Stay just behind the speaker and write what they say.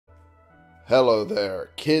Hello there,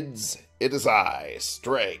 kids. It is I,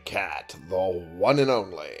 Stray Cat, the one and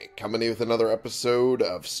only, coming here with another episode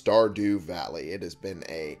of Stardew Valley. It has been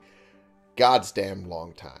a goddamn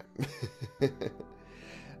long time.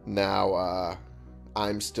 Now,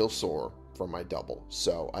 I'm still sore from my double,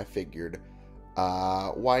 so I figured,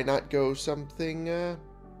 why not go something a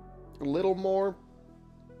little more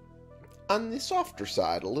on the softer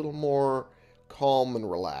side, a little more calm and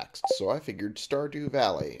relaxed. So I figured Stardew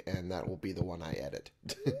Valley, and that will be the one I edit.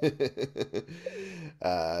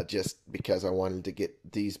 Just because I wanted to get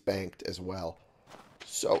these banked as well.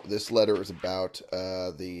 So this letter is about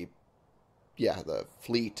the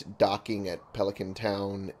fleet docking at Pelican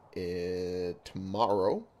Town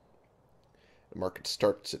tomorrow. The market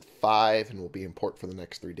starts at 5 and will be in port for the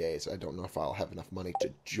next 3 days. I don't know if I'll have enough money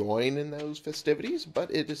to join in those festivities, but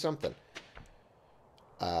it is something.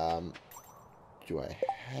 Do I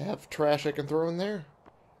have trash I can throw in there?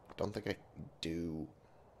 I don't think I do.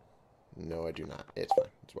 No, I do not. It's fine.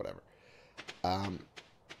 It's whatever.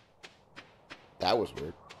 That was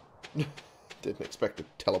weird. Didn't expect to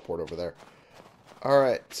teleport over there.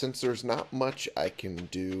 Alright, since there's not much I can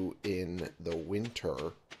do in the winter,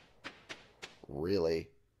 really,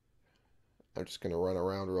 I'm just going to run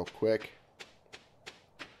around real quick.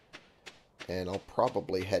 And I'll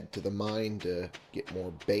probably head to the mine to get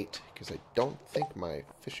more bait, because I don't think my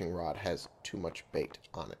fishing rod has too much bait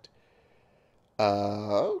on it.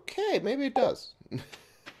 Okay, maybe it does.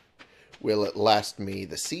 Will it last me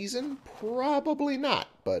the season? Probably not,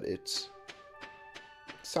 but it's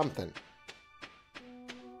something.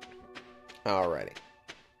 Alrighty.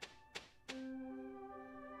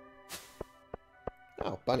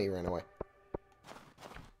 Oh, bunny ran away.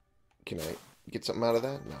 Can I get something out of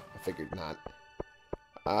that? No, I figured not.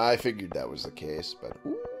 I figured that was the case, but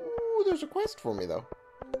ooh, there's a quest for me, though.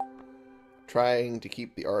 Trying to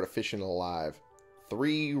keep the artificial alive.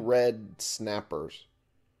 3 red snappers.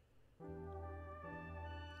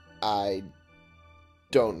 I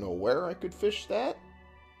don't know where I could fish that.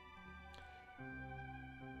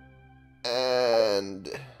 And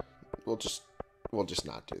we'll just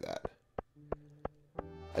not do that.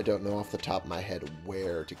 I don't know off the top of my head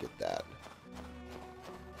where to get that.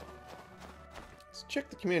 Let's check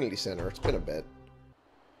the community center. It's been a bit.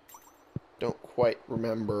 Don't quite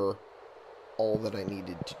remember all that I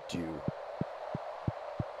needed to do.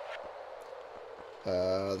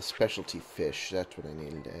 The specialty fish, that's what I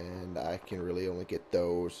needed, and I can really only get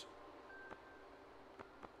those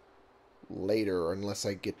later unless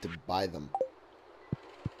I get to buy them.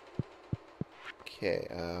 Okay,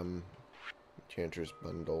 Enchanter's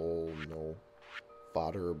bundle, no.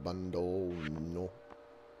 Fodder bundle, no.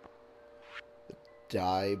 The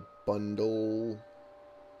dye bundle,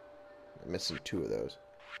 I'm missing 2 of those.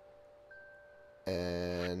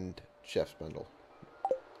 And chef's bundle.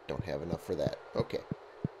 Don't have enough for that. Okay.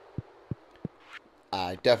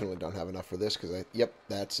 I definitely don't have enough for this because yep,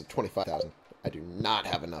 that's a 25,000. I do not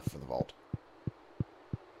have enough for the vault.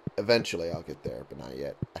 Eventually I'll get there, but not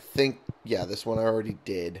yet. I think, yeah, this one I already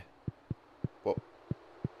did. Well,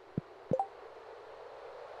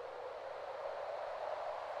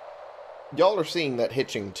 y'all are seeing that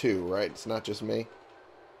hitching too, right? It's not just me.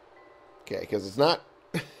 Okay, because it's not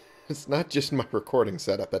it's not just my recording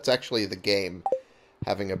setup. That's actually the game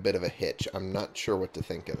having a bit of a hitch. I'm not sure what to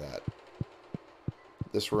think of that.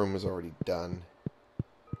 This room is already done.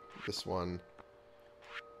 This one.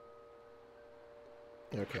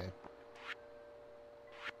 Okay.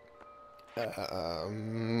 I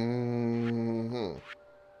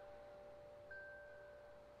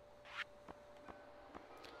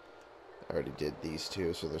already did these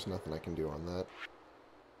 2, so there's nothing I can do on that.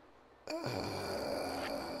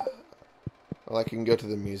 Well, I can go to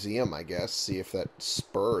the museum, I guess, see if that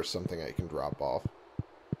spur is something I can drop off.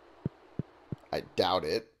 I doubt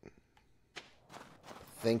it. I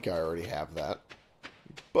think I already have that.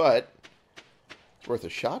 But it's worth a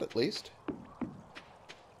shot, at least.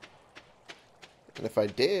 And if I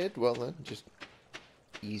did, well then, just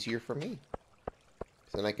easier for me.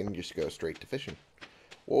 Then I can just go straight to fishing.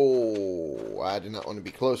 Whoa, I do not want to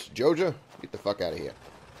be close to Joja. Get the fuck out of here.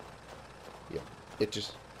 Yep, it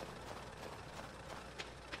just...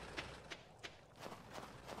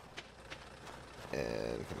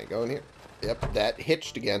 And can I go in here? Yep, that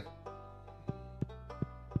hitched again.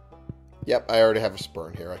 Yep, I already have a spur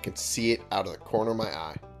in here. I can see it out of the corner of my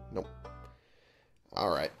eye. Nope.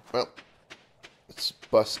 Alright, well, let's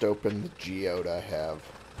bust open the geode I have.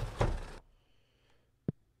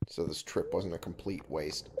 So this trip wasn't a complete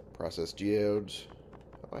waste. Process geodes.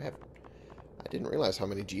 Oh, I didn't realize how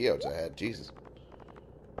many geodes I had. Jesus.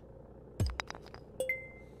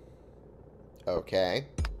 Okay.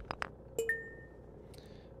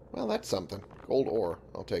 Well, that's something. Gold ore.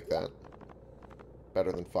 I'll take that.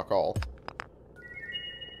 Better than fuck all.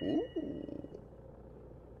 Ooh.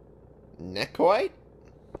 Necoite?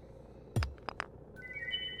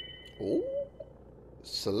 Ooh.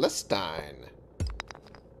 Celestine.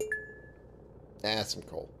 Some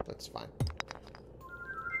coal. That's fine.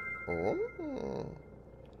 Oh.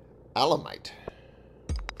 Alamite.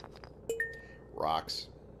 Rocks.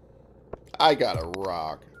 I got a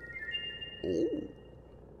rock. Ooh.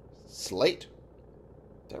 Slate.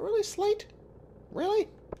 Is that really slate? Really?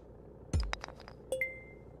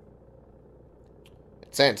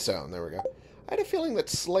 Sandstone. There we go. I had a feeling that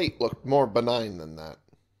slate looked more benign than that.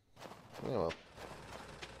 Oh well.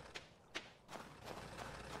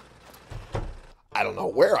 I don't know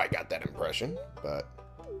where I got that impression, but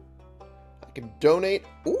I can donate.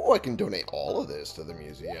 Ooh, I can donate all of this to the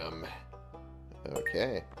museum.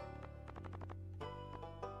 Okay.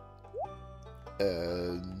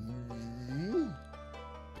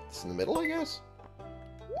 It's in the middle, I guess?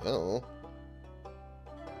 Oh.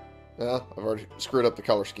 Well, I've already screwed up the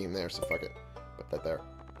color scheme there, so fuck it. Put that there.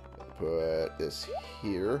 Put this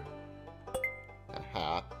here.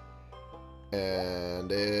 Aha. And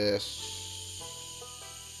this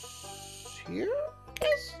here, I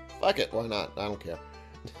guess? Fuck it, why not? I don't care.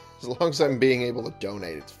 As long as I'm being able to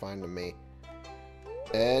donate, it's fine with me.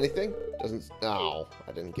 Anything? Doesn't... No,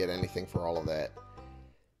 I didn't get anything for all of that.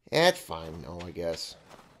 That's fine, no, I guess.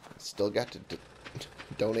 Still got to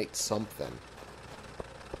donate something.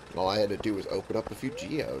 All I had to do was open up a few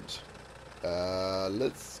geodes.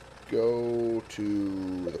 Let's go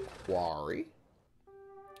to the quarry.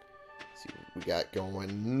 See what we got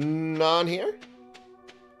going on here.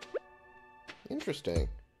 Interesting.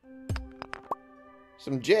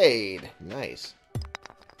 Some jade. Nice.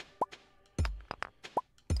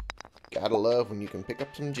 Gotta love when you can pick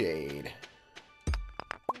up some jade.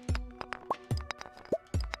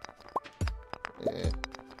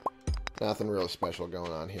 Nothing really special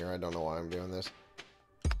going on here. I don't know why I'm doing this.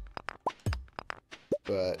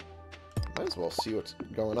 But might as well see what's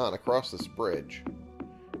going on across this bridge.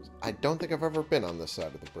 I don't think I've ever been on this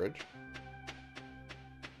side of the bridge.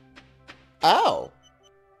 Oh!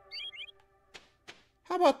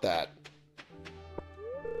 How about that?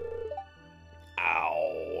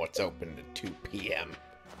 Ow! It's open to 2 p.m.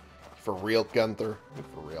 For real, Gunther?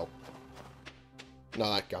 For real. No,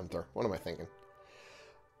 not Gunther. What am I thinking?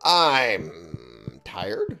 I'm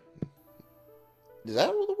tired? Is that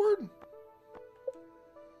the word?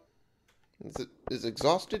 Is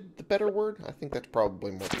exhausted the better word? I think that's probably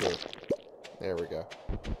more true. There we go.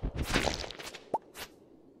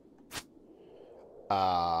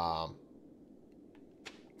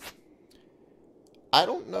 I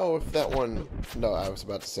don't know if that one... No, I was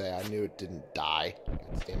about to say, I knew it didn't die.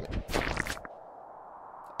 God damn it.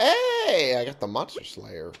 Hey! I got the Monster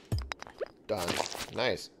Slayer. Done.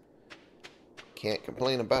 Nice. Can't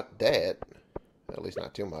complain about that. At least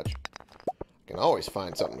not too much. Can always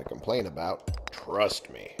find something to complain about. Trust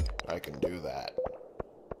me, I can do that.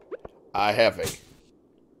 I have a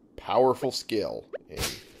powerful skill in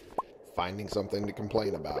finding something to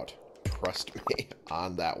complain about. Trust me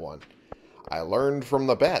on that one. I learned from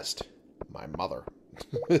the best. My mother.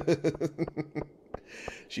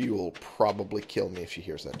 She will probably kill me if she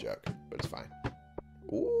hears that joke, but it's fine.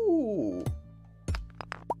 Ooh.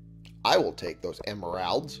 I will take those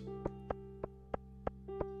emeralds.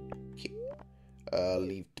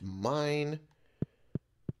 Leave to mine.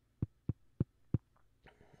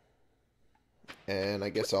 And I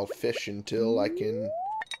guess I'll fish until I can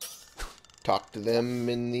talk to them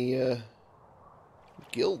in the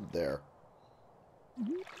guild there.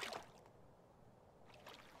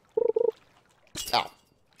 Oh,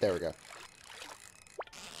 there we go.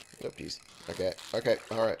 No peace. Okay, okay,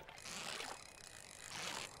 alright.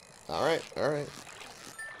 Alright, alright.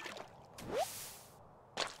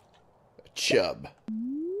 Chub.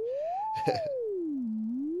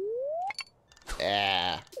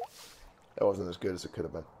 Ah. That wasn't as good as it could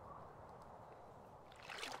have been.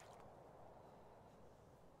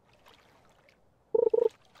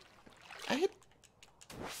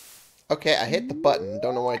 Okay, I hit the button.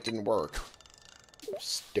 Don't know why it didn't work.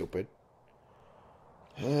 Stupid.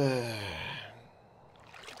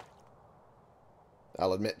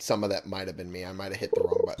 I'll admit some of that might have been me. I might have hit the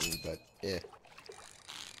wrong button, but eh.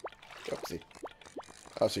 Oopsie.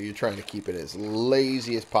 Oh, so you're trying to keep it as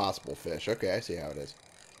lazy as possible, fish. Okay, I see how it is.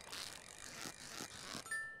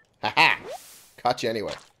 Ha-ha! Caught you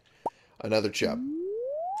anyway. Another chub.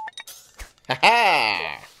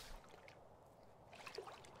 Ha-ha!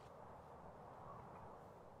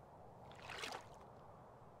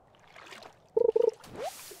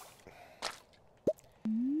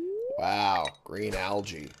 Green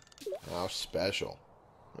algae. How special.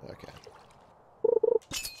 Okay.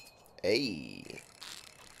 Hey.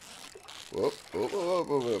 Whoop, whoop, whoop,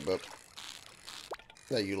 whoop, whoop, whoop.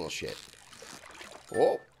 No, you little shit.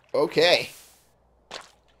 Whoa. Okay.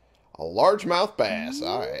 A largemouth bass.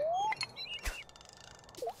 Alright.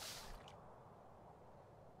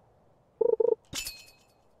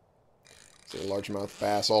 See a largemouth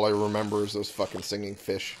bass. All I remember is those fucking singing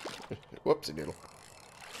fish. Whoopsie doodle.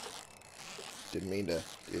 Didn't mean to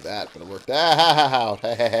do that, but it worked out.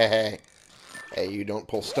 Hey, hey, hey, hey. Hey, you don't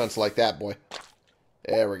pull stunts like that, boy.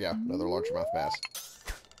 There we go. Another largemouth bass.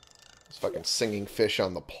 This fucking singing fish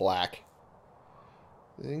on the plaque.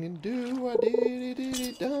 Singing do a diddy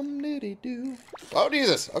diddy dum diddy do. Oh,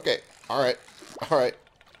 Jesus. Okay. Alright. Alright.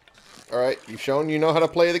 Alright. You've shown you know how to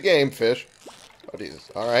play the game, fish. Oh, Jesus.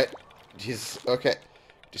 Alright. Jesus. Okay.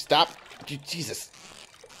 Just stop. Jesus.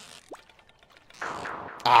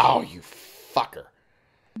 Oh, you fucker.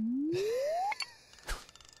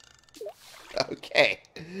 Okay.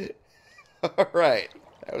 Alright.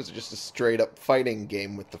 That was just a straight up fighting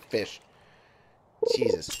game with the fish.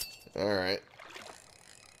 Jesus. Alright.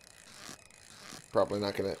 Probably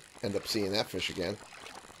not going to end up seeing that fish again.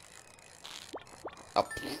 Oh,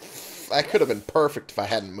 that could have been perfect if I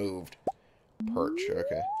hadn't moved. Perch.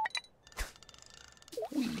 Okay.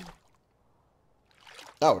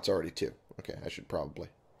 Oh, it's already 2. Okay, I should probably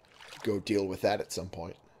go deal with that at some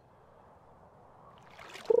point.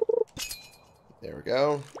 There we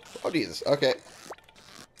go. Oh, Jesus. Okay.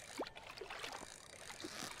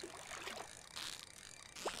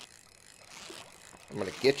 I'm gonna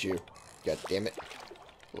get you. God damn it.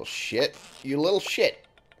 Little shit. You little shit.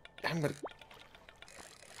 I'm gonna...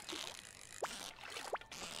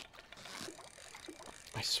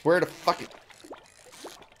 I swear to fucking...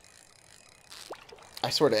 I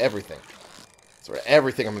swear to everything. I swear to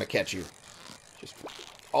everything I'm gonna catch you. Just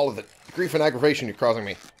all of the grief and aggravation you're causing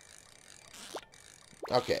me.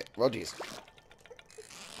 Okay. Well, jeez.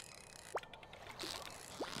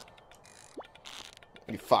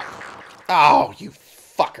 You fuck. Oh, you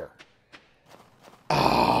fucker.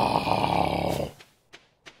 Oh.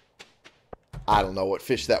 I don't know what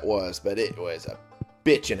fish that was, but it was a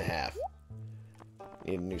bitch and a half.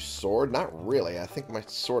 Need a new sword? Not really. I think my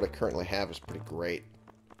sword I currently have is pretty great.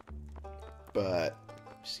 But,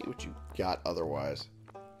 see what you got otherwise.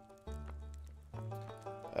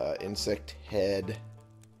 Insect head.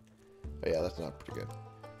 Oh yeah, that's not pretty good.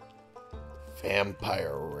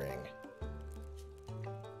 Vampire ring.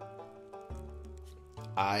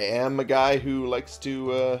 I am a guy who likes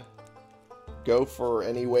to go for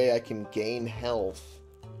any way I can gain health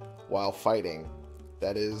while fighting.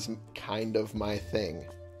 That is kind of my thing.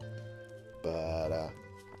 But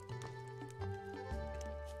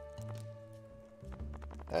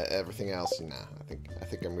everything else, nah. I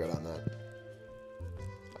think I'm good on that.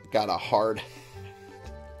 I got a hard.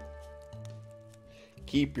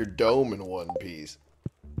 Keep your dome in one piece.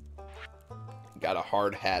 Got a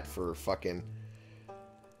hard hat for fucking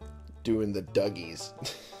doing the Dougies.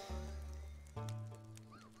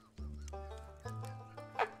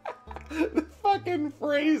 The fucking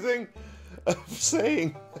phrasing of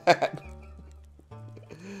saying that.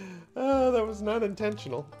 Oh, that was not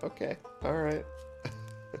intentional. Okay. Alright.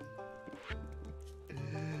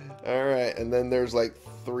 Alright, and then there's like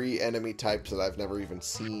 3 enemy types that I've never even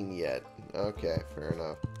seen yet. Okay, fair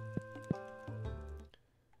enough.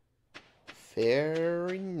 Fair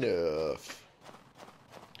enough.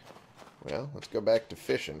 Well, let's go back to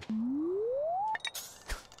fishing.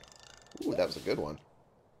 Ooh, that was a good one.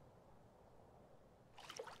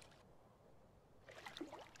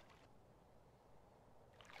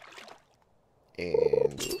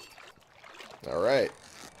 And... alright.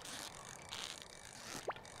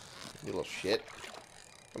 You little shit.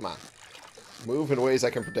 Come on. Move in ways I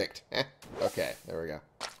can predict. Okay, there we go.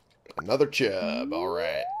 Another chub.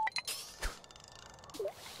 Alright.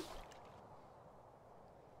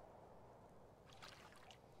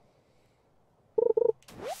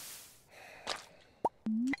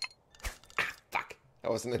 Fuck. That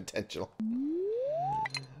wasn't intentional.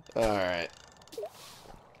 Alright.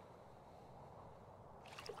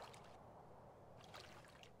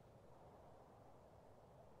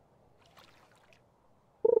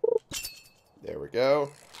 There we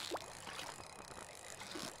go.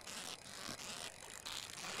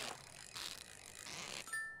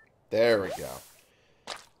 There we go.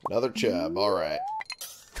 Another chub. Alright.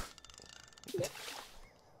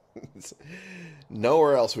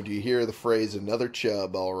 Nowhere else would you hear the phrase another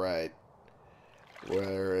chub, alright,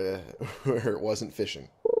 where it wasn't fishing.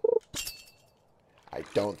 I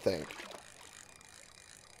don't think.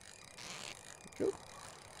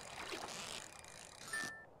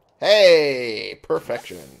 Hey!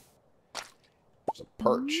 Perfection. There's a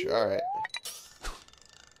perch. Alright.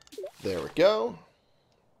 There we go.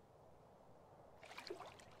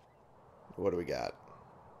 What do we got?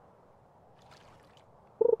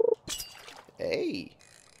 Hey!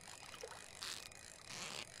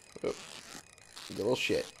 Oh, little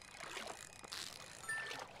shit.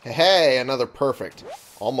 Hey, another perfect.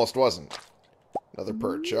 Almost wasn't. Another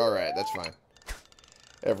perch. Alright, that's fine.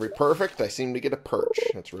 Every perfect, I seem to get a perch.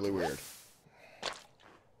 That's really weird.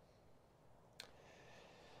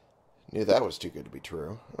 Knew that was too good to be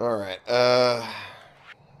true. Alright, let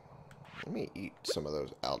me eat some of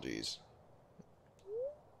those algae.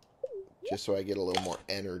 Just so I get a little more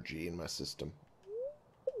energy in my system.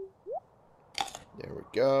 There we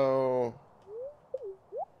go.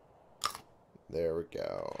 There we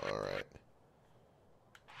go. Alright.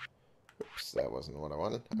 Oops, that wasn't what I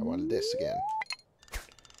wanted. I wanted this again.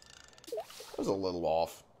 That was a little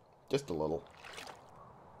off. Just a little.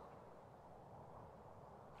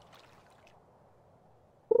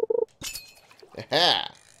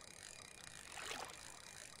 Aha!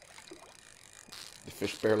 The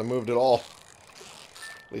fish barely moved at all.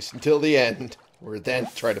 At least until the end. Where it then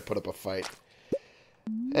tried to put up a fight.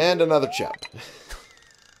 And another chub.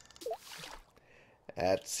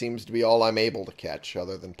 That seems to be all I'm able to catch,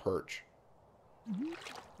 other than perch.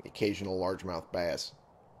 The occasional largemouth bass.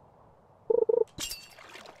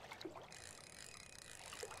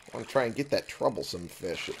 I want to try and get that troublesome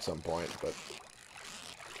fish at some point, but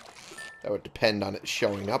that would depend on it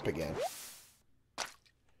showing up again.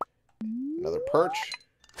 Another perch.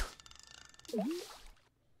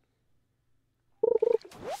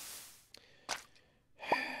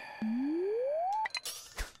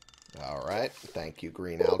 Alright, thank you,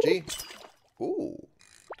 green algae. Ooh.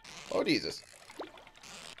 Oh, Jesus.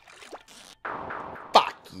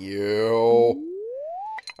 Fuck you.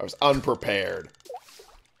 I was unprepared.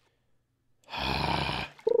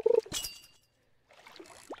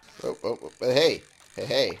 But hey.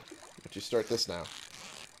 Hey. Why'd you start this now?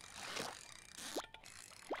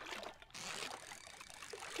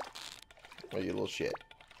 Oh, you little shit.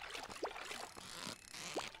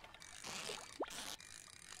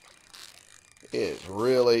 It is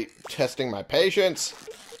really testing my patience.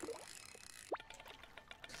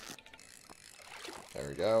 There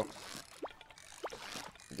we go.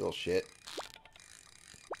 You little shit.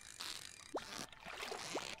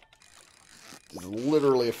 This is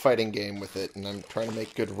literally a fighting game with it, and I'm trying to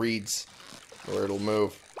make good reads where it'll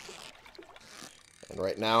move. And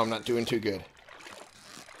right now, I'm not doing too good.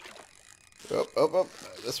 Oh.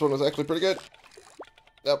 This one was actually pretty good.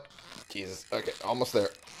 Nope. Jesus. Okay, almost there.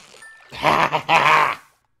 Ha ha ha!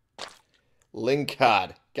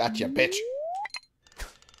 Lingcod. Gotcha, bitch.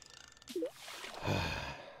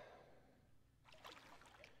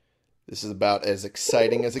 This is about as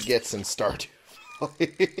exciting as it gets in Stardew.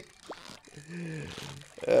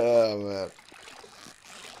 Oh, man.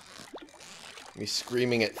 Me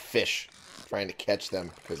screaming at fish, trying to catch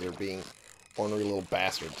them because they're being ornery little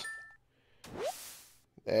bastards.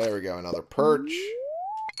 There we go, another perch.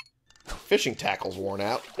 Fishing tackle's worn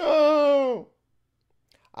out. No!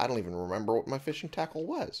 I don't even remember what my fishing tackle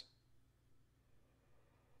was.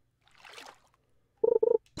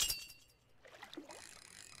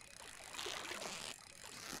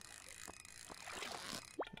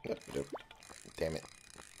 Damn it.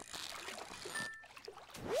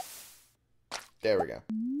 There we go.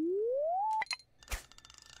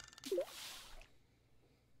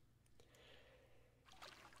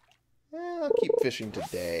 I'll keep fishing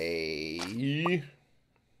today.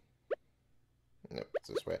 Nope, it's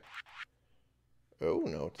this way. Oh,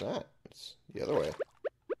 no, it's not. It's the other way.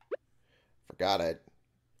 Forgot it.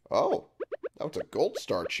 Oh, that was a gold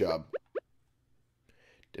star chub.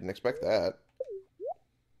 Didn't expect that.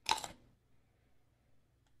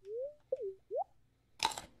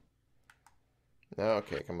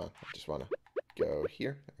 Okay, come on. I just want to go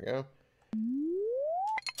here. There we go.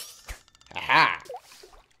 Aha!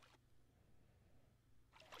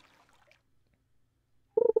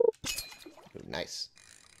 Ooh, nice.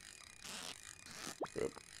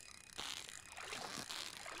 Good.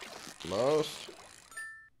 Most.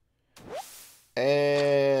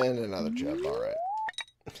 And another chub. Alright.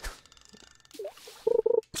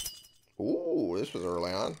 Ooh, this was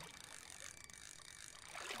early on.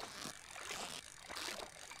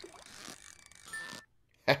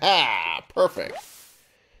 Haha! Perfect.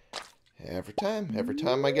 Every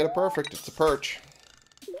time I get a perfect, it's a perch.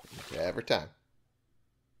 Every time.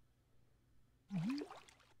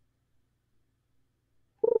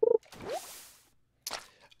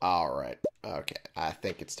 Alright. Okay. I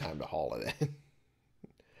think it's time to haul it in.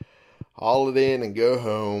 Haul it in and go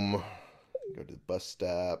home. Go to the bus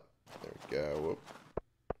stop. There we go.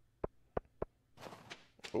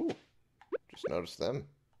 Ooh, just noticed them.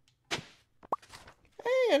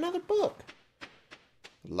 Hey, another book.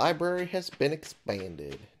 The library has been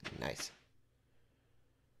expanded. Nice.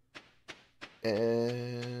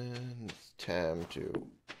 And it's time to,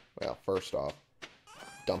 well, first off,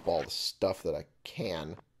 dump all the stuff that I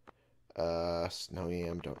can. Snow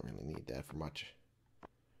yam, don't really need that for much.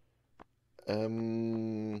 Yeah,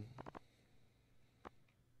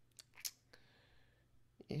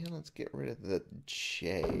 let's get rid of the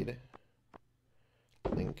jade.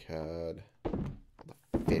 Link cod.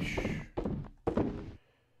 The fish.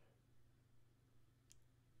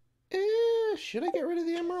 Should I get rid of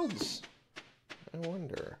the emeralds? I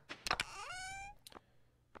wonder.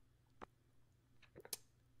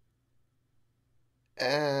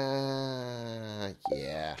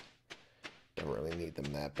 Yeah. Don't really need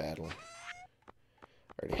them that badly.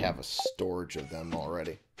 I already have a storage of them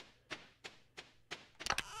already.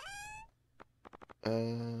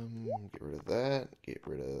 Get rid of that. Get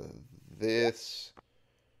rid of this.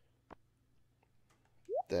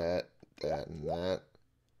 That, and that.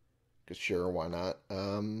 Cause sure, why not?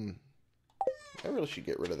 I really should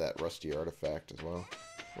get rid of that rusty artifact as well.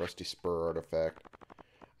 Rusty spur artifact,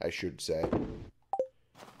 I should say.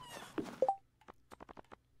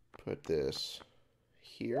 Put this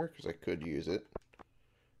here, because I could use it.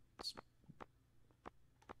 It's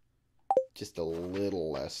just a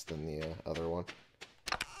little less than the other one.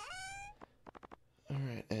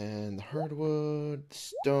 Alright, and the hardwood, the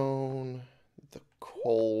stone, the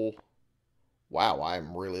coal. Wow,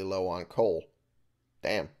 I'm really low on coal.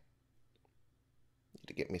 Damn. Need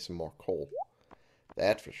to get me some more coal.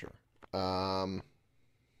 That's for sure. Hard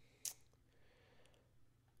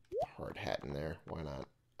hat in there. Why not?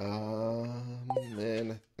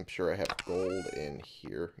 And I'm sure I have gold in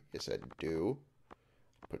here. Yes, I do.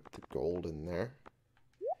 Put the gold in there.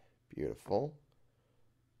 Beautiful.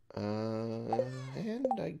 And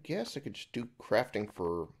I guess I could just do crafting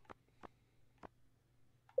for...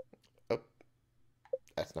 Oh,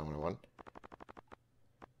 that's not what I want.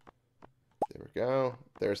 There we go.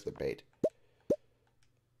 There's the bait.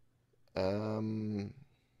 The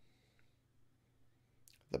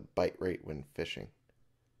bite rate when fishing.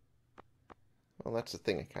 Well, that's the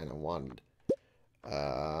thing I kind of wanted.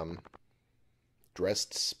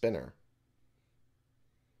 Dressed spinner.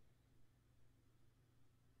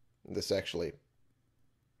 This actually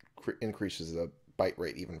increases the bite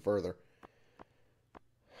rate even further.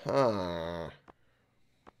 Huh.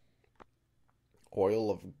 Oil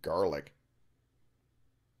of garlic.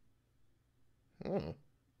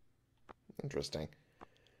 Interesting.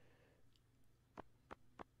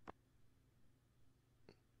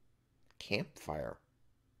 Campfire.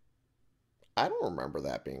 I don't remember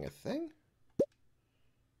that being a thing.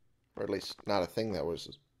 Or at least not a thing that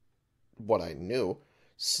was what I knew.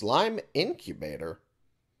 Slime incubator.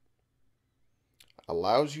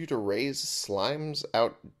 Allows you to raise slimes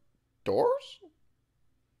outdoors?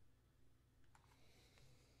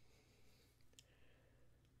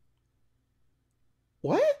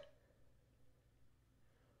 What?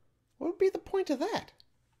 What would be the point of that?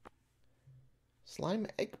 Slime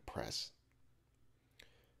egg press.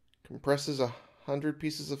 Compresses 100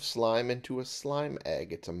 pieces of slime into a slime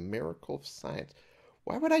egg. It's a miracle of science.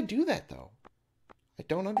 Why would I do that, though? I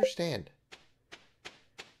don't understand.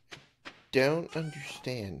 Don't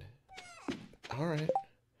understand. Alright.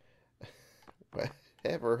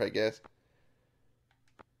 Whatever, I guess.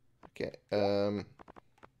 Okay, put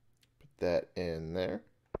that in there.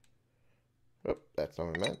 Oh, that's not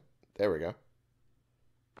what I meant. There we go.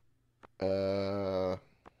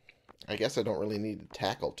 I guess I don't really need to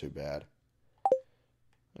tackle too bad.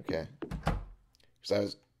 Okay. Because I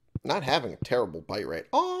was not having a terrible bite rate.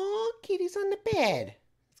 Oh, kitty's on the bed.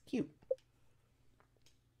 It's cute.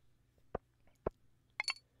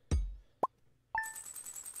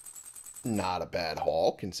 Not a bad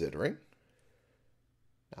haul, considering.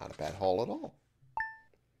 Not a bad haul at all.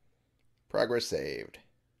 Progress saved.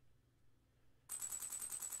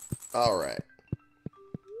 Alright.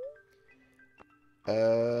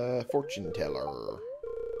 Fortune teller.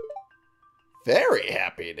 Very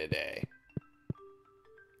happy today.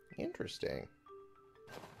 Interesting.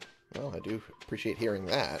 Well, I do appreciate hearing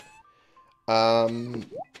that.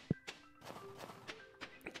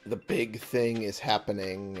 The big thing is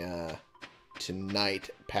happening tonight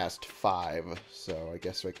past 5, so I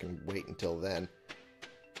guess I can wait until then.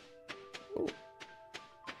 Ooh.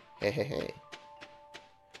 Hey, hey, hey.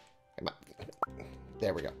 Come on.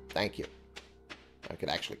 There we go. Thank you. I could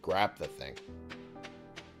actually grab the thing.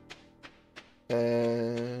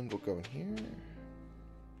 And we'll go in here.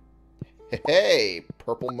 Hey!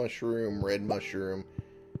 Purple mushroom, red mushroom.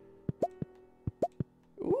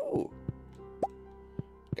 Ooh.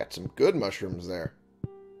 Got some good mushrooms there.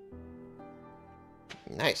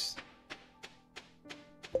 Nice.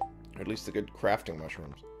 Or at least the good crafting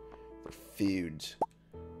mushrooms. For foods.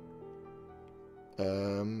 At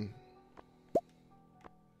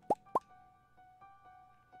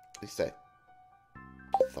least I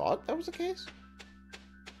thought that was the case.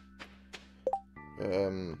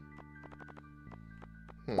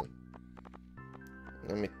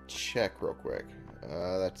 Let me check real quick.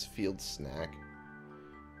 That's field snack.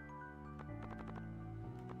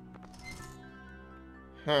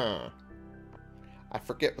 Huh. I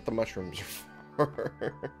forget what the mushrooms are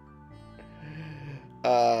for.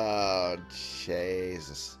 Oh,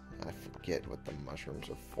 Jesus. I forget what the mushrooms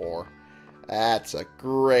are for. That's a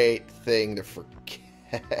great thing to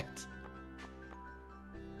forget.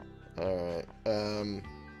 Alright.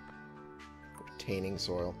 Retaining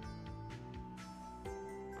soil.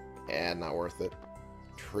 And not worth it.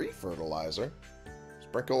 Tree fertilizer.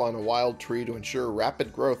 Sprinkle on a wild tree to ensure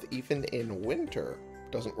rapid growth even in winter.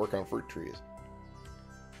 Doesn't work on fruit trees.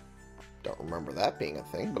 Don't remember that being a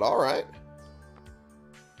thing, but alright.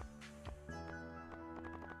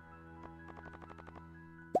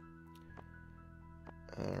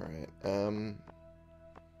 Alright,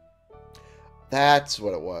 that's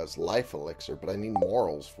what it was. Life elixir, but I need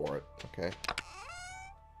morals for it. Okay.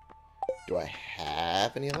 Do I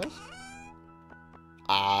have any of those?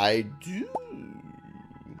 I do.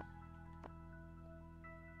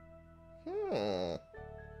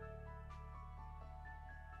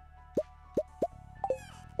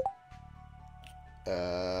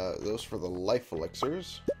 Those for the life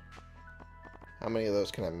elixirs. How many of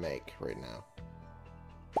those can I make right now?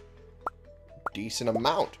 Decent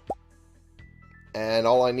amount. And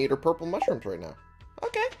all I need are purple mushrooms right now.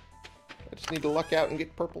 Okay. I just need to luck out and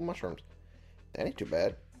get purple mushrooms. That ain't too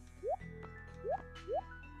bad.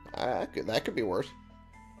 That could be worse.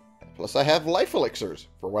 Plus I have life elixirs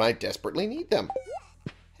for when I desperately need them.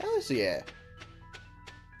 Hells yeah.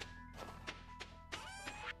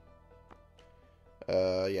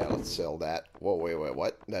 Yeah, let's sell that. Whoa, wait,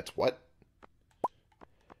 what? That's what?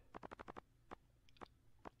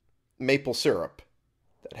 Maple syrup.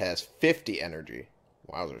 That has 50 energy.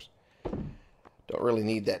 Wowzers. Don't really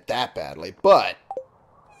need that badly, but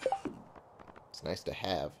it's nice to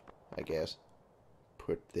have, I guess.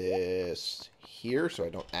 Put this here so I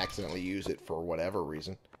don't accidentally use it for whatever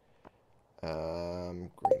reason. Green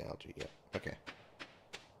algae, yeah. Okay.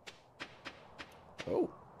 Oh.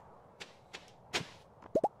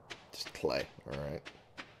 Just clay. Alright.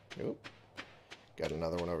 Oop. Got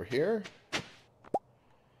another one over here.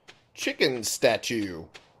 Chicken statue.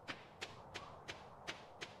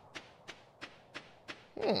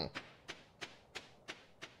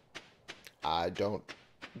 I don't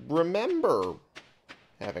remember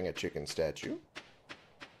having a chicken statue.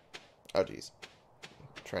 Oh, geez.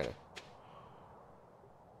 I'm trying to...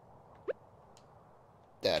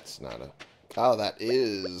 That's not a... Oh, that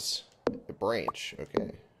is a branch.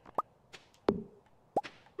 Okay.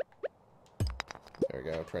 There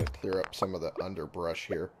we go. I'm trying to clear up some of the underbrush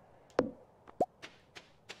here.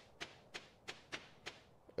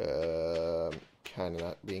 Kind of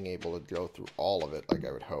not being able to go through all of it like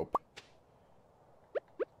I would hope.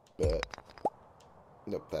 But,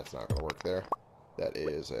 nope, that's not going to work there. That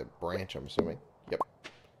is a branch, I'm assuming. Yep.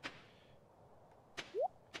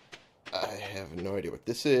 I have no idea what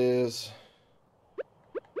this is.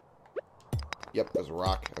 Yep, there's a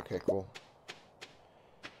rock. Okay, cool.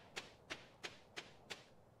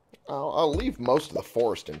 I'll leave most of the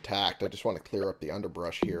forest intact. I just want to clear up the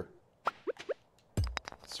underbrush here.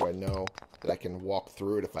 So I know that I can walk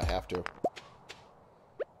through it if I have to.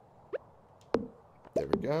 There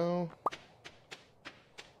we go.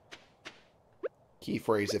 Key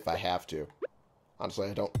phrase, if I have to. Honestly,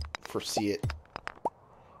 I don't foresee it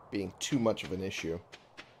being too much of an issue.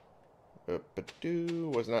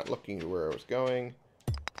 Was not looking to where I was going.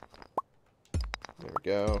 There we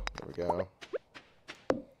go. There we go.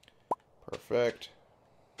 Perfect.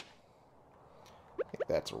 I think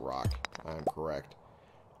that's a rock. I'm correct.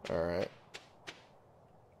 Alright.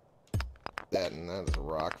 That and that is a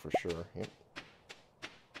rock for sure. Yep.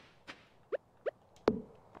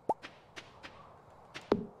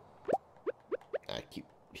 I keep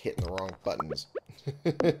hitting the wrong buttons.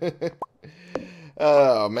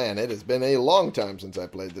 Oh man, it has been a long time since I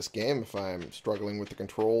played this game if I'm struggling with the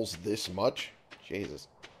controls this much. Jesus.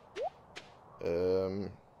 There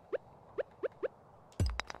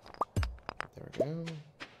we go.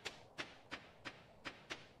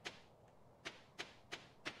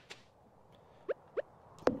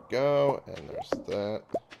 go. And there's that.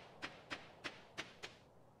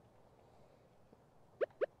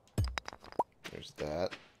 There's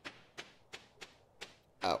that.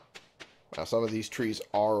 Oh. Now, some of these trees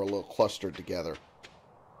are a little clustered together.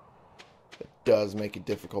 It does make it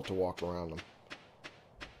difficult to walk around them.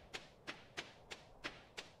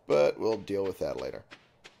 But we'll deal with that later.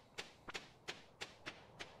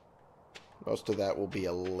 Most of that will be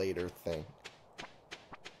a later thing.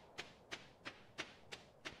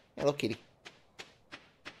 Hello, kitty.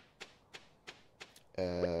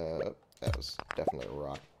 That was definitely a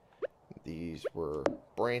rock. These were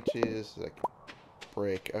branches that could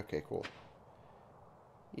break. Okay, cool.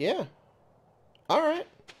 Yeah. Alright.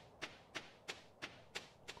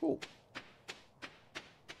 Cool.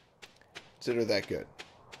 Consider that good.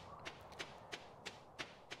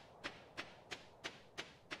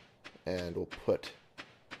 And we'll put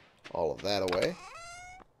all of that away.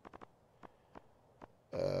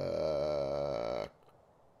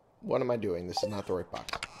 What am I doing? This is not the right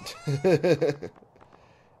box. It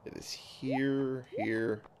is here,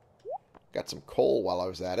 here. Got some coal while I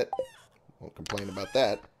was at it. Won't complain about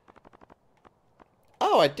that.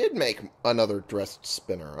 Oh, I did make another dressed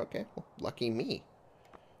spinner. Okay, well, lucky me.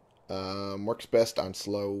 Works best on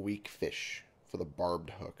slow, weak fish for the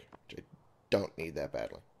barbed hook, which I don't need that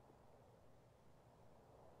badly.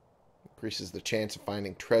 Increases the chance of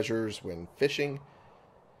finding treasures when fishing.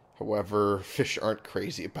 However, fish aren't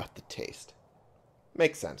crazy about the taste.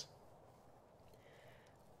 Makes sense.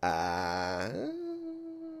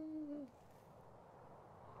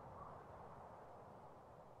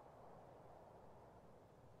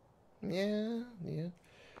 Yeah.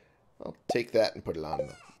 I'll take that and put it on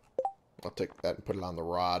the... I'll take that and put it on the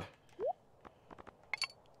rod.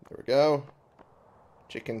 There we go.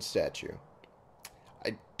 Chicken statue.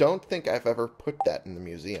 I don't think I've ever put that in the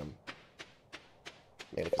museum.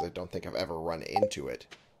 Mainly because I don't think I've ever run into it.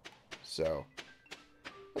 So,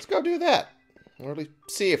 let's go do that. Or at least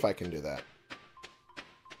see if I can do that.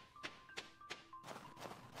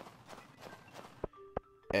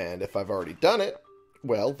 And if I've already done it,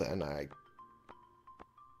 well, then I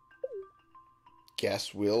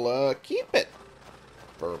guess we'll keep it.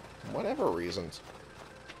 For whatever reasons.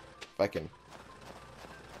 If I can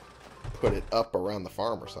put it up around the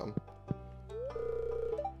farm or something.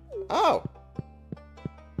 Oh!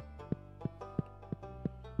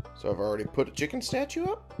 So I've already put a chicken statue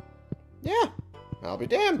up? Yeah. I'll be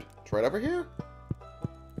damned. It's right over here.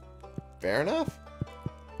 Fair enough.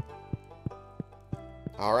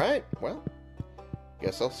 Alright, well.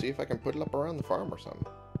 Guess I'll see if I can put it up around the farm or something.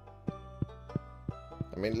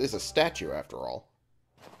 I mean, it is a statue after all.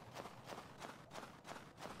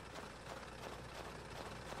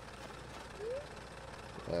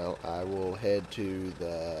 Well, I will head to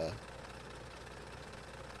the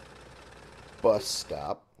bus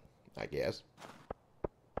stop, I guess.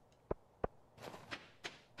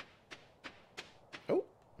 Oh.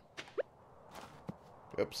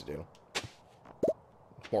 Oopsie-doodle.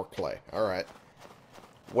 More clay. Alright.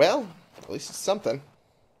 Well, at least it's something.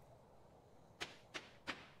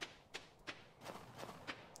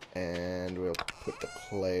 And we'll put the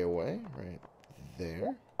clay away right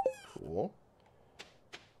there. Cool.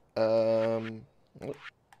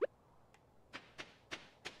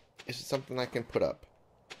 Is it something I can put up?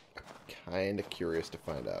 I'm kind of curious to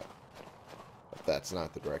find out. If that's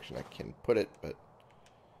not the direction I can put it, but...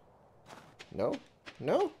 No?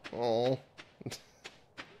 No? Oh.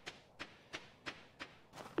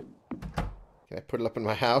 Can I put it up in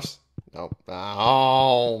my house? Nope.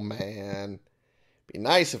 Oh, man. Be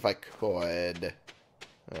nice if I could.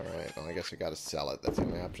 Alright, well, I guess I gotta sell it. That's the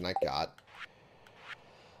only option I got.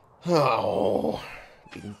 Oh.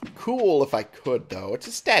 Be cool if I could, though. It's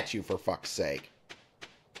a statue, for fuck's sake.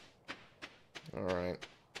 Alright.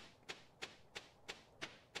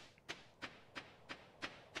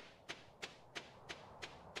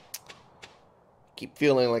 Keep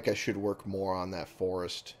feeling like I should work more on that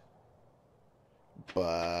forest.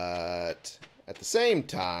 But at the same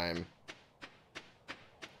time,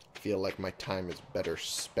 I feel like my time is better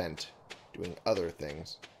spent doing other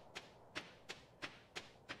things.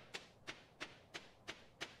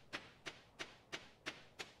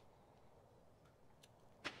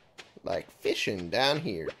 Like fishing down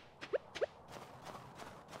here.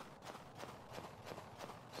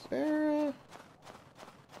 Sarah?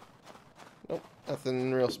 Nope,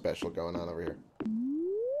 nothing real special going on over here.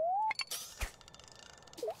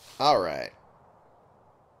 Alright.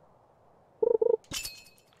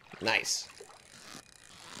 Nice.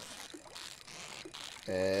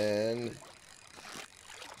 And...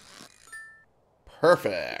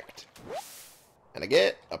 perfect. And I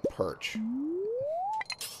get a perch.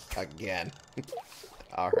 Again.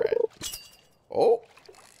 Alright. Oh!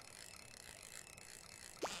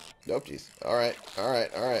 Nope, jeez. Alright,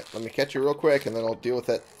 alright, alright. Let me catch you real quick, and then I'll deal with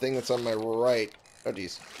that thing that's on my right. Oh,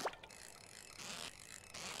 jeez.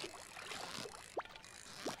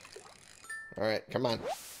 Alright, come on.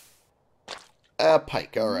 A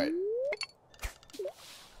pike, alright.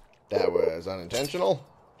 That was unintentional.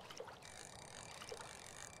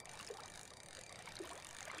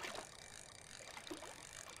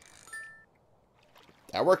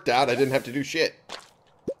 That worked out. I didn't have to do shit.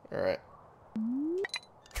 Alright.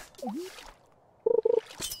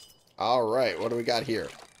 Alright, what do we got here?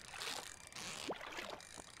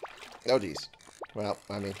 Oh, geez. Well,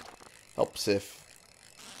 I mean, helps if...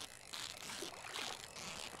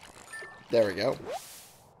 There we go.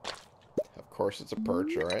 Of course it's a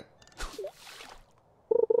perch, alright.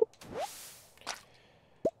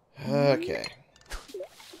 Okay.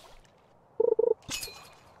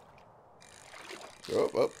 Oh,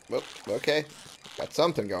 oh, oh, okay. Got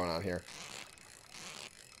something going on here.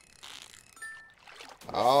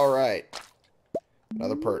 Alright.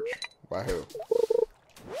 Another perch. Wahoo.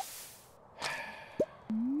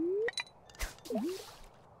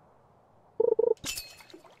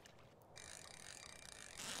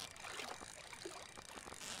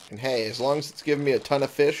 And hey, as long as it's giving me a ton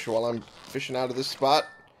of fish while I'm fishing out of this spot,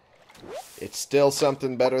 it's still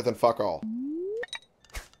something better than fuck all.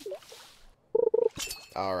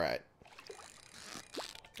 Alright.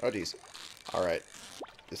 Oh, geez. Alright.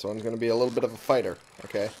 This one's going to be a little bit of a fighter.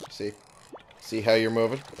 Okay, see how you're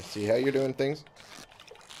moving. See how you're doing things.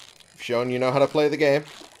 I've shown you know how to play the game.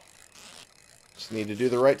 Just need to do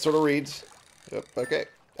the right sort of reads. Yep, okay.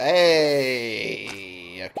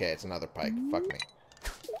 Hey! Okay, it's another pike. Fuck me.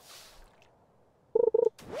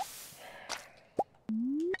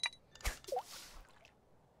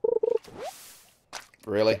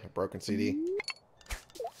 Really? A broken CD?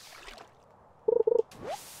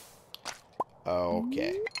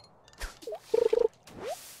 Okay.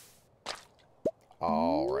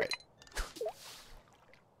 Alright.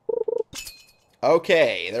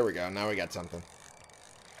 Okay, there we go. Now we got something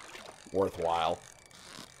worthwhile.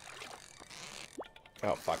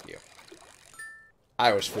 Oh, fuck you.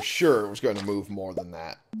 I was for sure it was going to move more than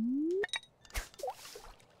that.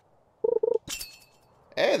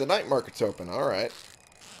 Hey, the night market's open. Alright.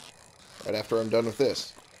 Right after I'm done with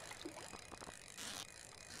this.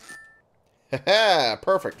 Haha,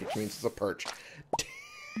 perfect, which means it's a perch.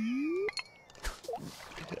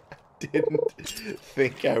 Didn't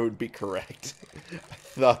think I would be correct. I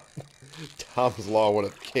thought Tom's Law would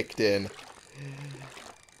have kicked in.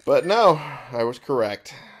 But no, I was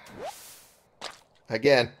correct.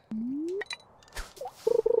 Again.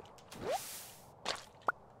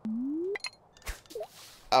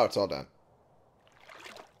 Oh, it's all done.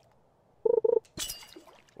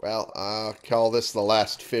 Well, I'll call this the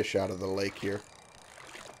last fish out of the lake here.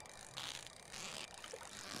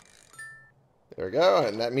 There we go,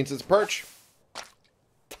 and that means it's a perch.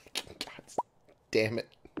 God damn it.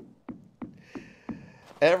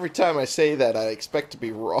 Every time I say that, I expect to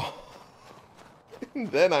be wrong. And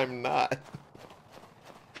then I'm not.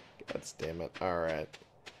 God damn it. Alright.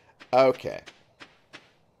 Okay.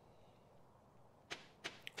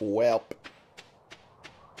 Welp.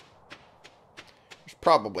 There's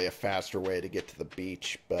probably a faster way to get to the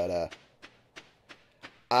beach, but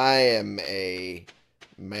I am a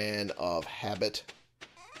man of habit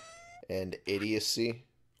and idiocy.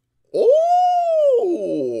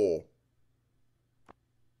 Oh!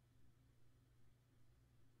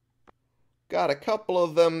 Got a couple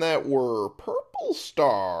of them that were purple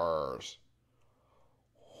stars.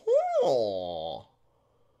 Oh.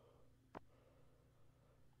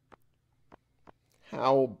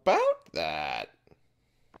 How about that?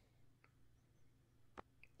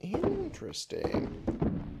 Interesting.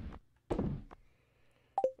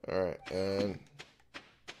 Alright, and...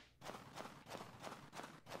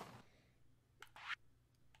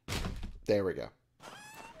 there we go.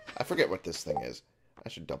 I forget what this thing is. I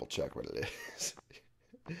should double check what it is.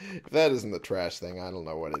 If that isn't the trash thing, I don't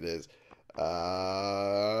know what it is.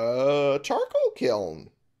 Charcoal kiln.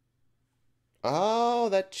 Oh,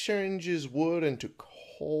 that changes wood into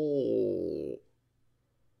coal.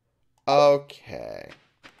 Okay.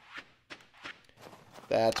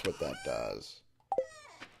 That's what that does.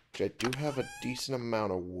 Which I do have a decent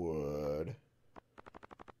amount of wood.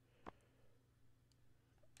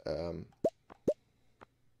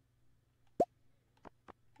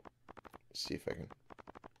 See if I can...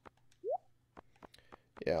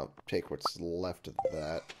 yeah, I'll take what's left of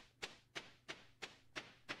that.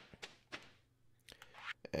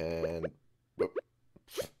 And whoop.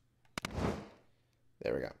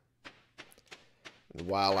 There we go. And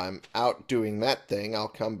while I'm out doing that thing, I'll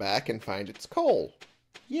come back and find it's coal.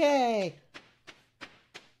 Yay!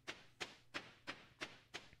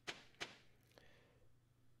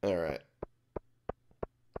 Alright.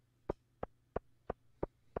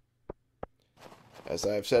 As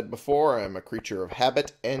I've said before, I'm a creature of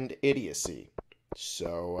habit and idiocy.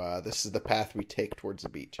 So, this is the path we take towards the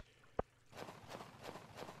beach.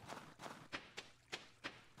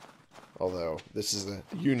 Although, this is a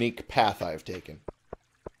unique path I've taken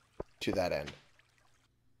to that end.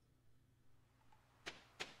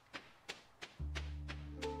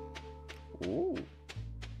 Ooh.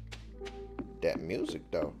 That music,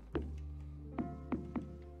 though. I'm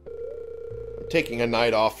taking a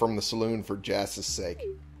night off from the saloon for Jass's sake.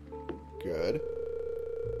 Good.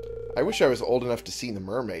 I wish I was old enough to see the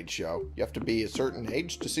mermaid show. You have to be a certain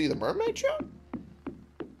age to see the mermaid show?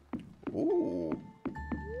 Ooh.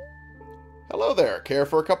 Hello there. Care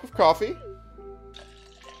for a cup of coffee?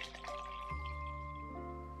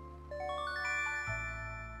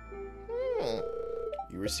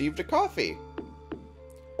 You received a coffee.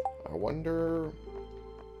 I wonder...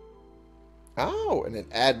 Oh, and it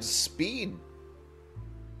adds speed.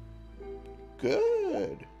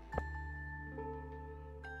 Good.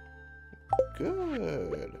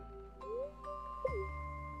 Good.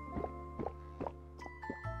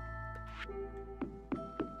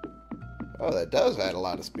 Oh, that does add a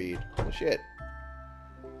lot of speed. Oh, shit.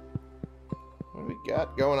 What do we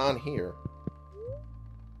got going on here?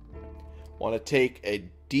 Want to take a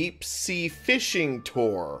deep sea fishing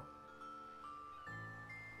tour.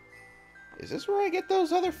 Is this where I get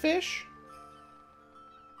those other fish?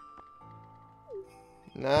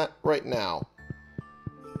 Not right now.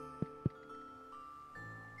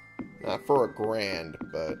 Not for a grand,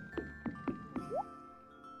 but...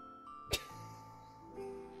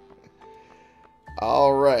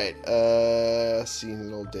 Alright,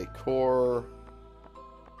 seasonal decor.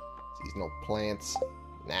 Seasonal plants.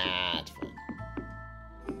 Nah, it's fine.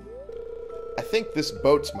 I think this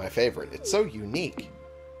boat's my favorite. It's so unique.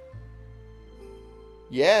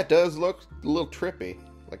 Yeah, it does look a little trippy.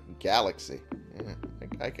 Like a galaxy. Yeah,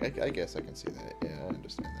 I guess I can see that. Yeah, I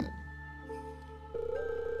understand that.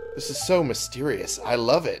 This is so mysterious. I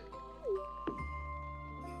love it.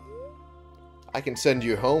 I can send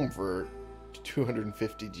you home for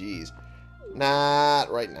 250 G's.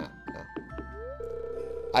 Not right now. No.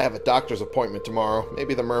 I have a doctor's appointment tomorrow.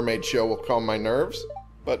 Maybe the mermaid show will calm my nerves.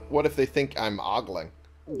 But what if they think I'm ogling?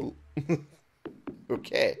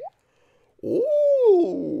 Okay.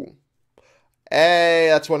 Ooh. Hey,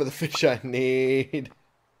 that's one of the fish I need.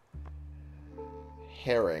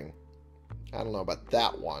 Herring. I don't know about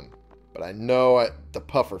that one. But I know the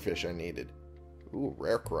puffer fish I needed. Ooh,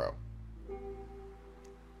 rare crow.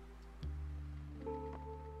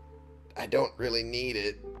 I don't really need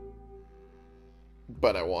it.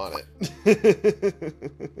 But I want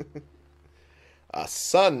it. A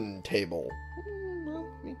sun table.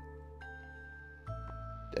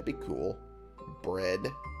 That'd be cool. Bread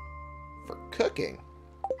for cooking.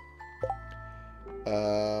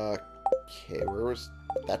 Okay, where was...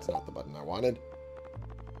 That's not the button I wanted.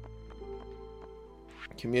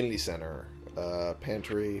 Community center.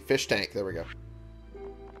 Pantry. Fish tank. There we go.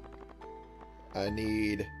 I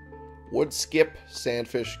need wood skip,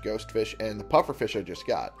 sandfish, ghostfish, and the pufferfish I just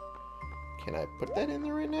got. Can I put that in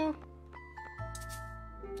there right now?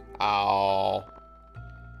 Oh.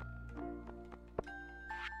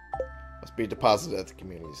 Must be deposited at the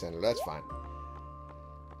community center. That's fine.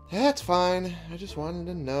 That's fine. I just wanted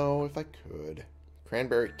to know if I could.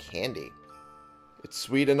 Cranberry candy. It's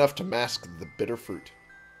sweet enough to mask the bitter fruit.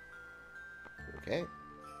 Okay.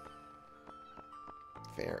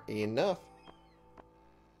 Fair enough.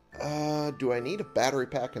 Do I need a battery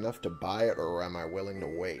pack enough to buy it, or am I willing to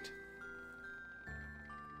wait?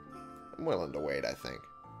 I'm willing to wait, I think.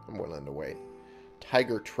 I'm willing to wait.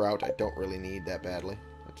 Tiger trout, I don't really need that badly.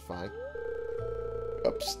 That's fine.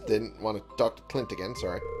 Oops, didn't want to talk to Clint again,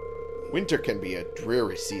 sorry. Winter can be a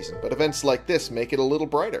dreary season, but events like this make it a little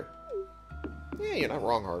brighter. Yeah, you're not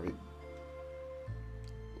wrong, Harvey.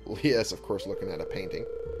 Yes, of course, looking at a painting.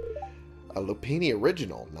 A Lupini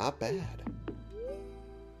original, not bad.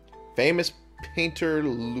 Famous painter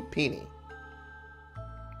Lupini.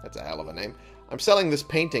 That's a hell of a name. I'm selling this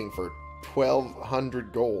painting for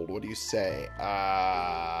 1,200 gold. What do you say?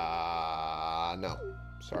 No.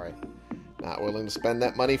 Sorry. Not willing to spend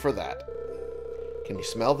that money for that. Can you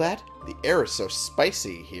smell that? The air is so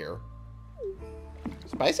spicy here.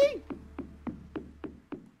 Spicy?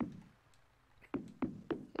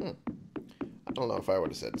 I don't know if I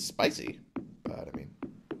would have said spicy, but I mean,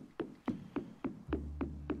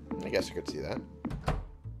 I guess I could see that.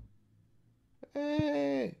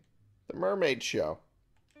 Hey, the mermaid show.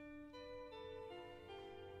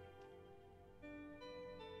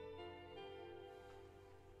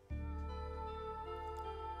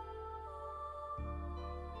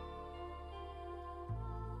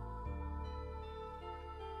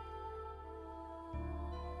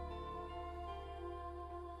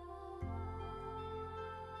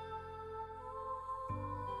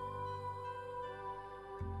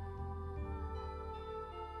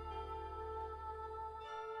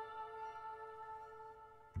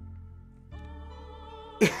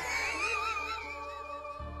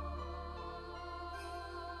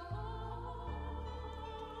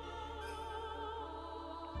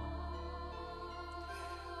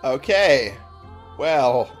 Okay,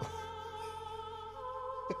 well,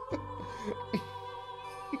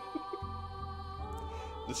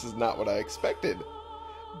 this is not what I expected,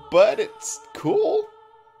 but it's cool.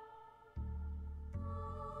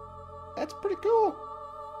 That's pretty cool.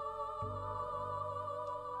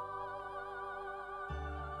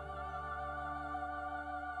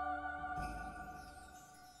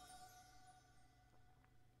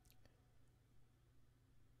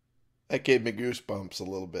 That gave me goosebumps a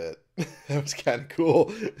little bit. That was kind of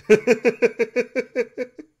cool.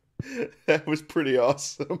 That was pretty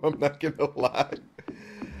awesome. I'm not going to lie.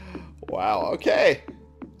 Wow. Okay.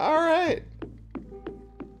 All right.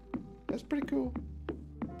 That's pretty cool.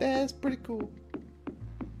 That's pretty cool.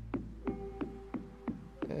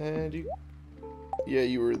 And you... Yeah,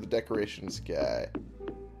 you were the decorations guy.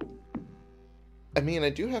 I mean, I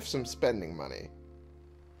do have some spending money.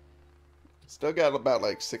 Still got about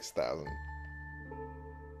like 6,000.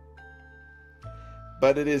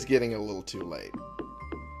 But it is getting a little too late.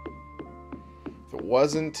 If it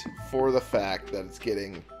wasn't for the fact that it's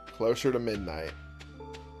getting closer to midnight.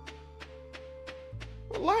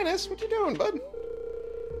 Well, Linus, what you doing, bud?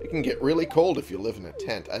 It can get really cold if you live in a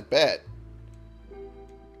tent, I bet.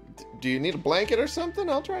 Do you need a blanket or something?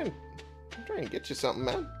 I'll try and get you something,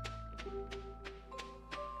 man.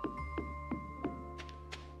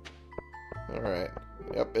 Alright.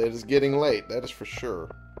 Yep, it is getting late, that is for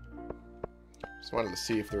sure. Just wanted to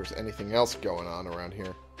see if there's anything else going on around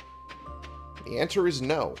here. The answer is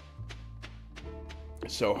no.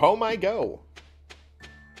 So home I go.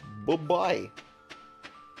 Bye-bye.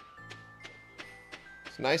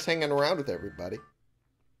 It's nice hanging around with everybody.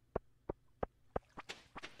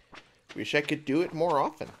 Wish I could do it more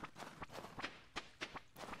often.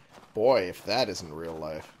 Boy, if that isn't real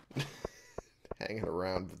life. Hanging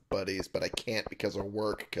around with buddies, but I can't because of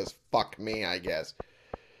work, because fuck me, I guess.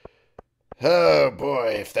 Oh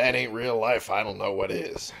boy, if that ain't real life, I don't know what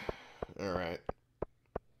is. Alright.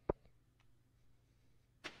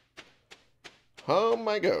 Home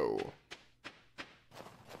I go.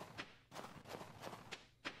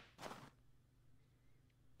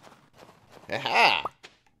 Aha!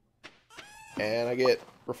 And I get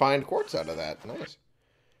refined quartz out of that. Nice.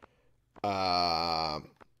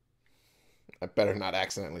 I better not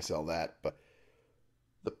accidentally sell that, but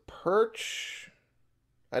the perch,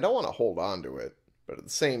 I don't want to hold on to it, but at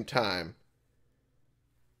the same time,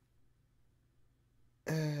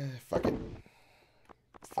 fuck it.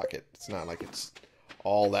 Fuck it. It's not like it's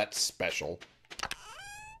all that special.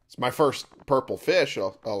 It's my first purple fish,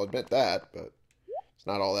 I'll admit that, but it's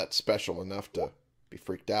not all that special enough to be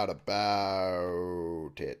freaked out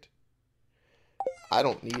about it. I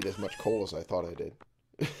don't need as much coal as I thought I did.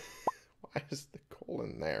 Why is the coal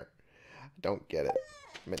in there? I don't get it.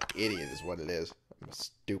 I'm an idiot is what it is. I'm a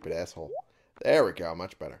stupid asshole. There we go.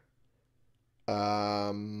 Much better.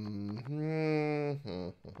 Maybe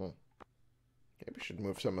we should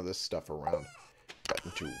move some of this stuff around. But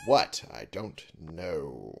into what? I don't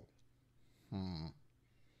know.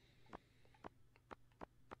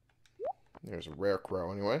 There's a rare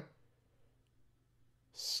crow anyway.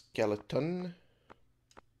 Skeleton.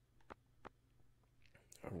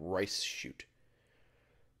 A rice shoot.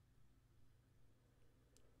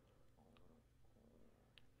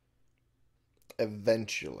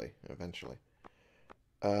 Eventually.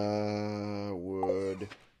 Wood.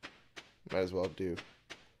 Might as well do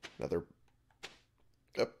another.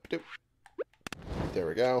 There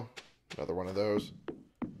we go. Another one of those.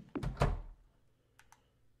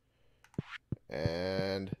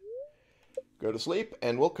 And go to sleep,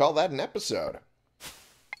 and we'll call that an episode.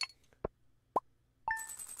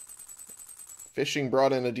 Fishing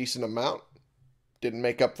brought in a decent amount. Didn't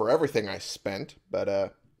make up for everything I spent,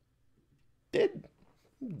 but did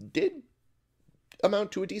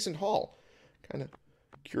amount to a decent haul. Kind of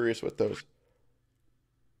curious what those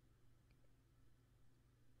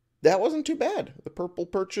that wasn't too bad. The purple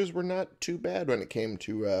perches were not too bad when it came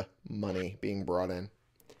to money being brought in.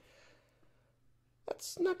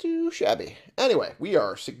 That's not too shabby. Anyway, we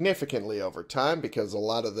are significantly over time because a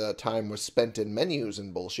lot of the time was spent in menus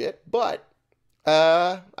and bullshit, but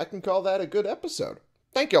I can call that a good episode.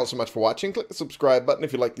 Thank you all so much for watching. Click the subscribe button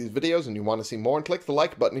if you like these videos and you want to see more, and click the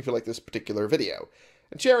like button if you like this particular video.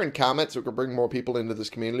 And share and comment so we can bring more people into this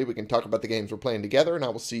community. We can talk about the games we're playing together, and I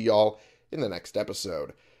will see y'all in the next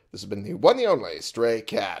episode. This has been the one and only Stray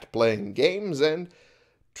Cat, playing games and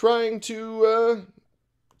trying to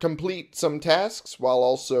complete some tasks while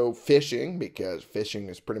also fishing, because fishing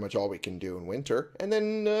is pretty much all we can do in winter, and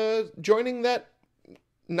then joining that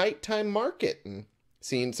nighttime market and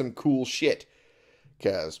seeing some cool shit,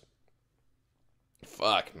 because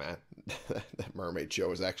fuck, man, that mermaid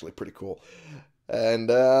show is actually pretty cool. And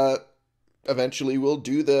eventually we'll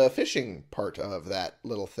do the fishing part of that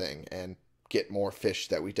little thing and get more fish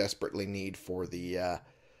that we desperately need for the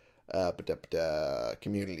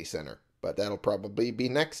community center. But that'll probably be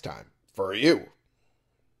next time for you.